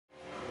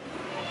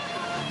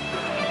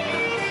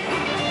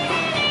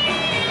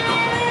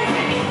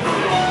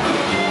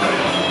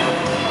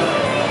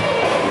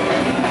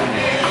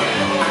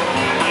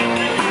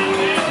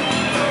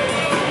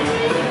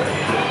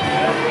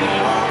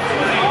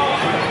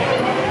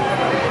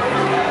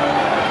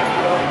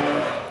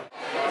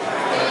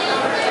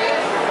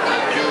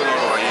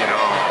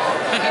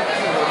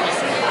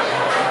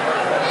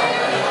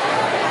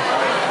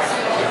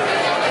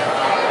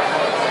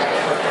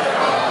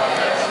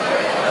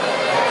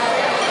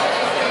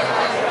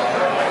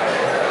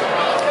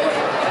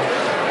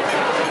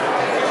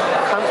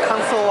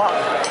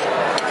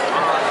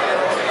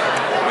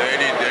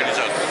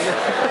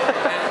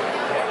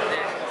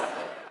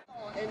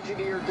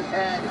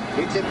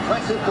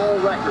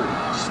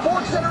Center.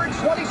 Sports Center in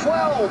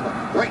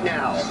 2012. Right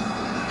now.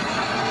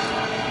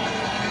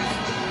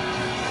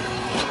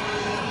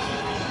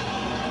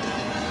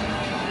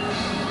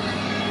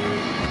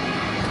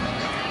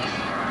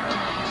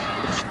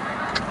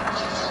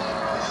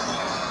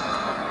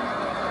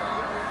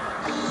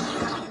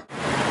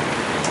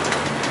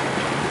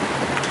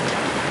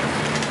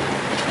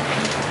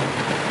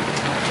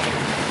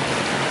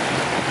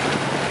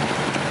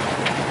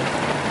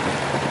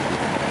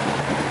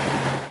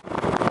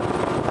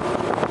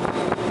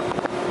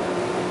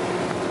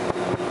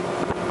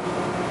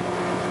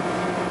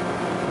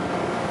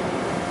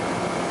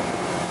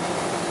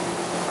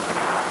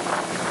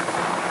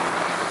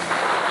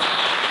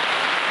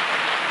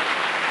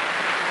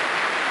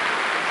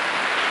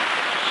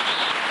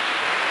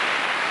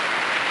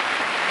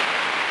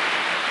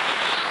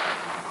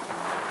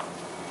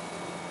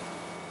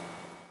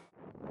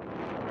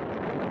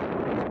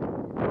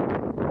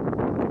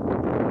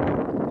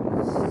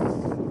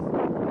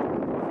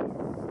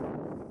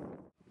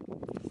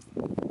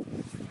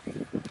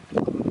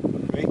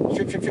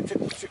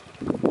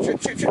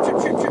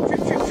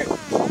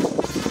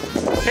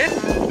 Hit!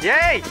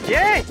 Yay!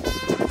 Yay!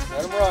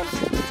 Let him run.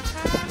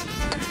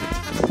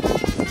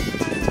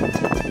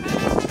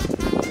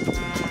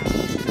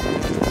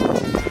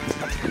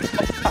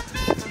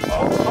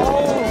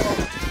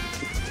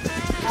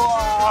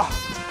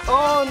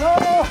 Oh no!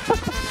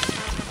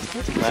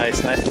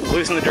 Nice, nice.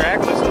 Loosen the drag,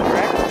 loosen the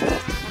drag.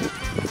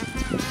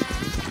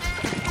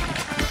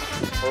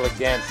 Pull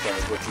against him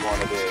is what you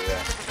want to do,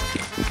 yeah.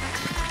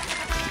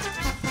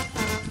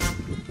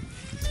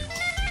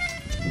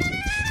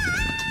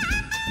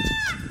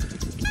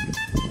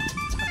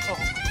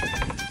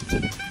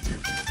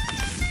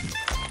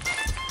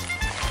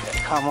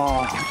 Come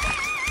on.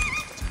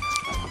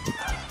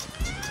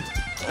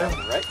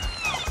 Right?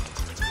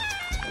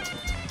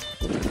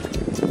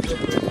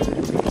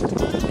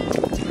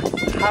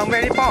 How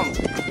many pounds?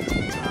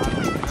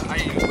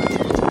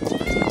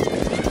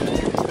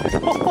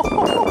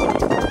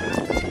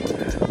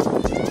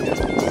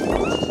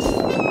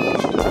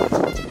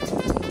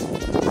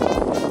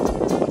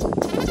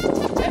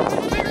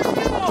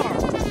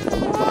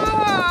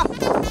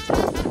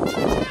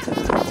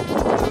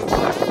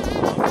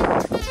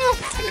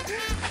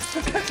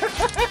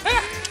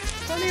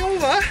 Funny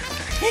over.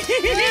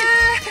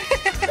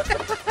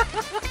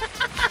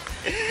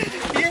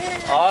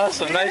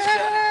 Awesome, nice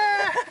job.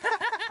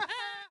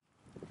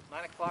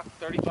 9 o'clock,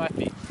 35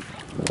 feet.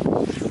 A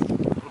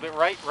little bit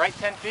right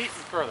 10 feet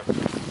and further.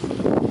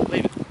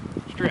 Leave it.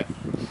 Strip.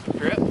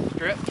 Strip,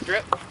 strip,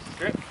 strip,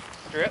 strip,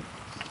 strip,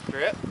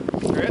 strip,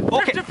 strip.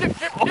 Okay. Strip, strip,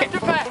 strip, Okay.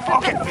 strip, back.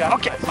 Okay,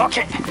 okay,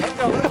 okay. Let him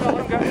go, let him go, let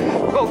him go.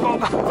 Go, go,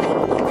 go.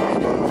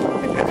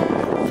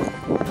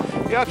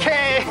 You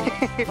okay?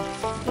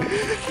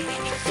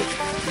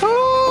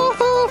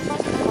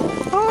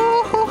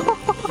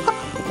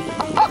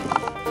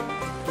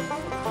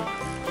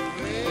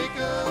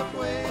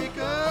 Wake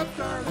up,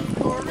 darling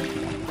Corey.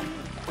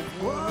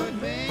 What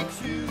makes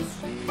you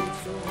sleep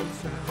so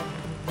sound?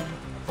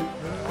 The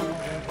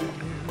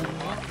new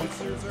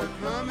officers are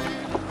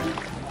coming.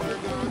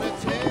 They're gonna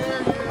tear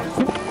your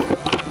skin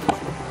out.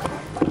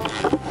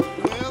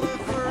 Well, the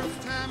first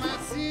time I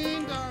seen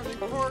darling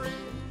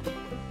Corey,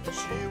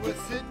 she was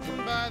sitting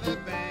by the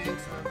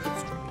banks of the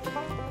stream.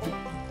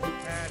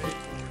 Had a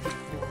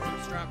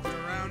 44 strapped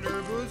around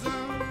her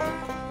bosom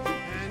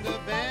and a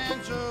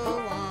banjo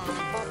on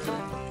her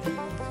knee.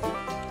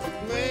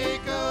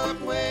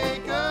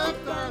 Wake up,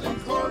 darling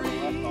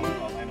Corey.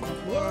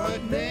 What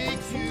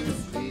makes you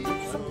sleep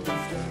so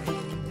sound?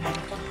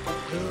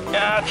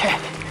 Okay,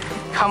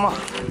 come on. Are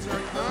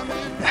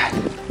coming.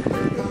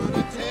 They're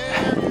gonna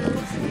tear your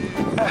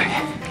skin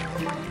out.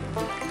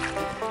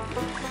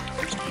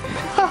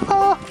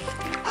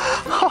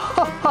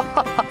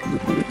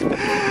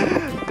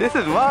 This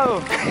is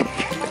wow.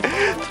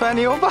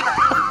 20 over.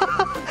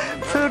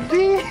 30.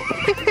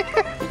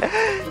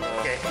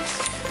 Okay.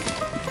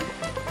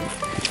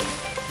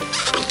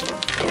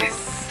 Yes.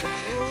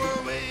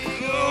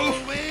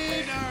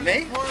 Away, darling Me?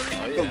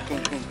 Corey. Go, go,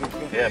 go, go,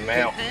 go. Yeah,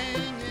 male.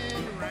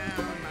 Hanging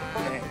around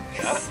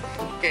my Got it?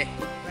 Okay.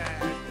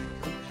 back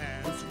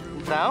has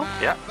ruined Down? my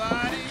Yeah.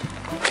 body.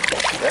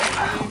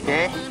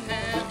 Okay.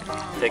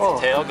 Take Oh.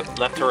 the tail,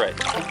 left to right.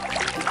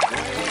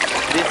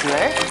 This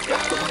leg.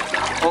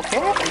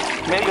 Okay.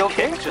 Maybe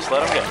okay. Just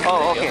let him go.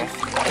 Oh, There you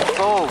okay.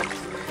 Go.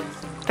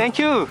 Thank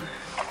you.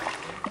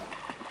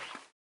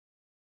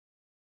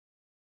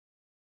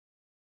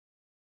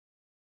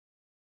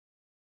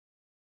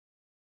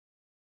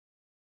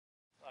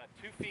 go.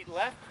 2 feet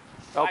left,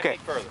 5 Okay.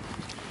 feet further.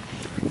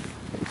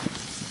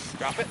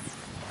 Drop it.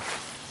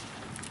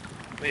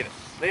 Leave it.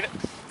 Leave it.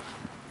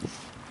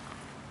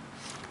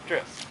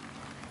 Strip.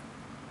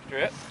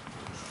 Strip. Go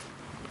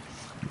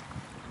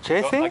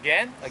Chasing?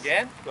 again.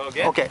 Go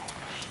again. Okay.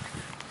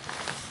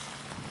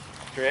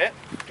 Strip.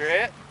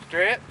 Strip.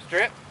 Strip.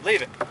 Strip.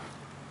 Leave it.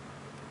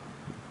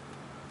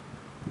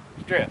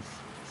 Strip.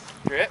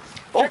 Strip.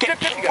 Okay,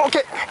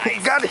 okay,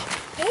 got it.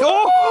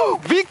 Oh,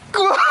 big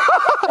one.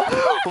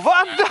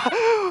 What the?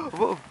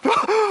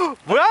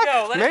 Black?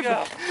 go, let it maybe,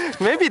 go.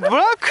 maybe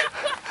black?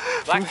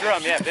 Black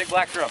drum, yeah, big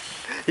black drum.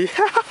 Yeah.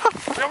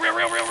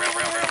 Reel.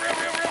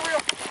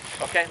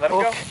 Okay, let him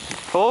go.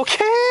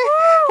 Okay.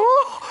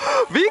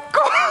 Oh, big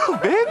one,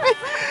 baby.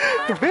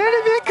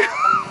 Very big.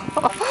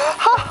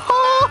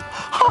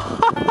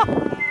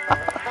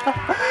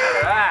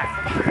 Alright.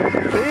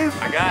 Please.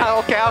 I got it.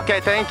 Okay, okay,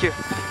 thank you.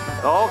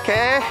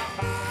 Okay.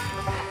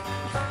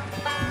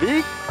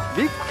 Big,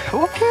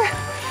 okay.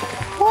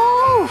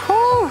 Oh,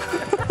 oh.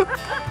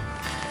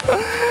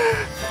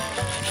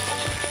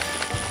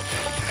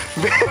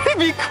 Very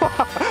big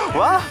one.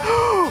 Wow,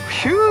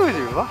 huge.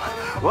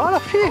 What a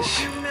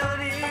fish.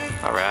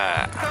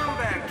 Alright.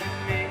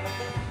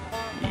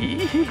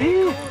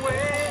 Yee-hee-hee.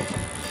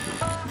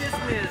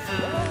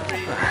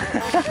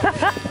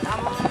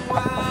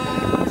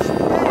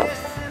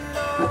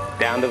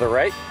 Down to the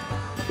right.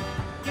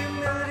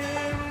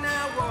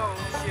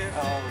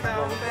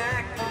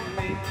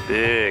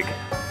 Big.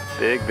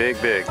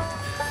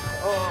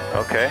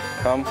 Okay,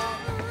 come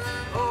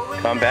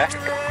back.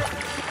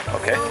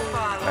 Okay,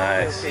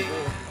 nice.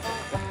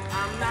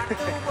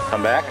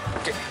 Come back.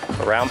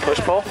 Around push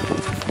pull.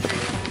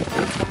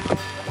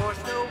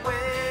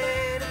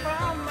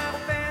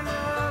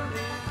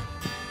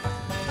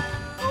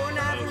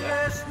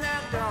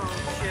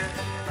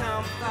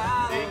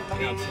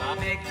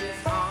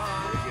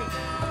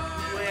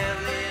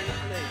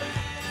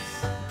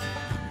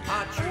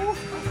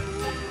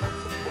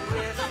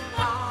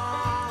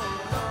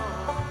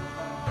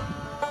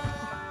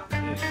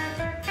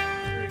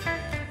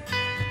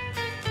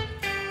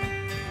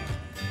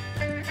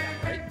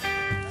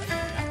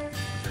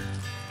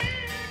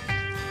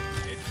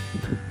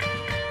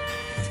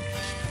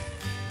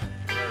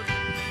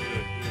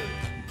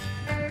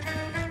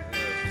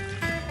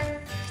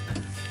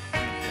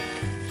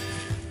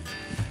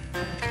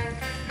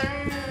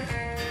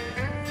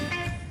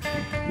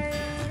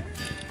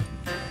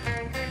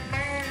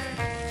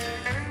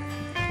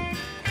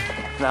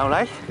 Now,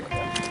 right?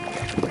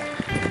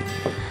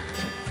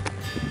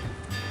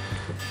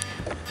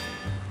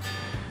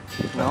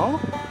 No?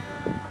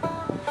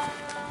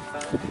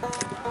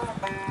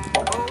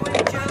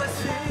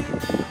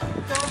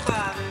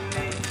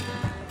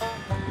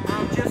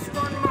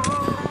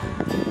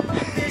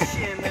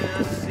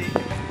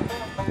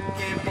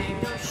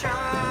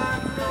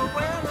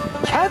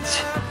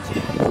 Catch?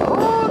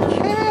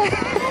 Okay.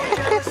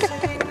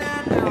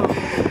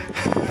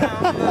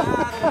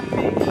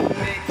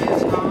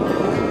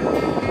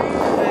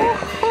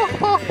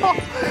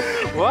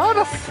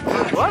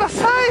 What a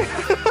size!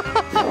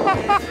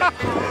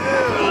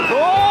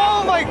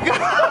 Oh my god!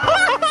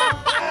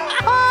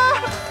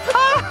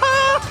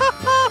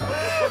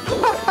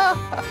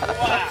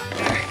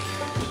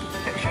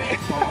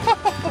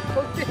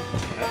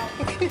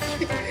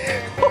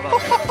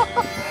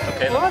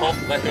 Okay,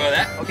 let go of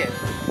that. Okay.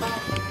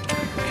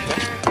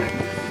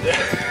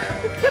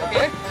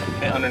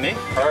 Okay, underneath.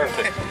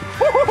 Perfect.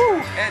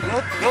 And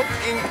not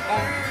in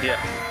on. Yeah.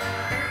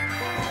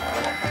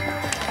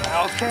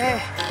 Okay,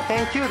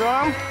 thank you,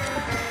 drum.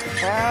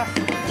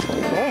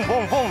 Boom,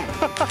 boom, boom.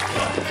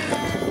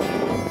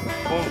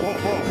 Boom, boom,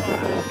 boom.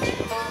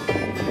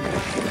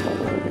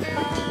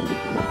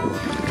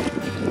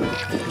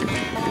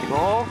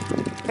 Oh,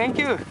 thank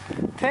you,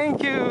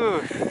 thank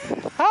you.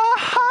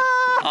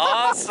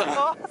 Awesome.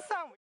 Awesome.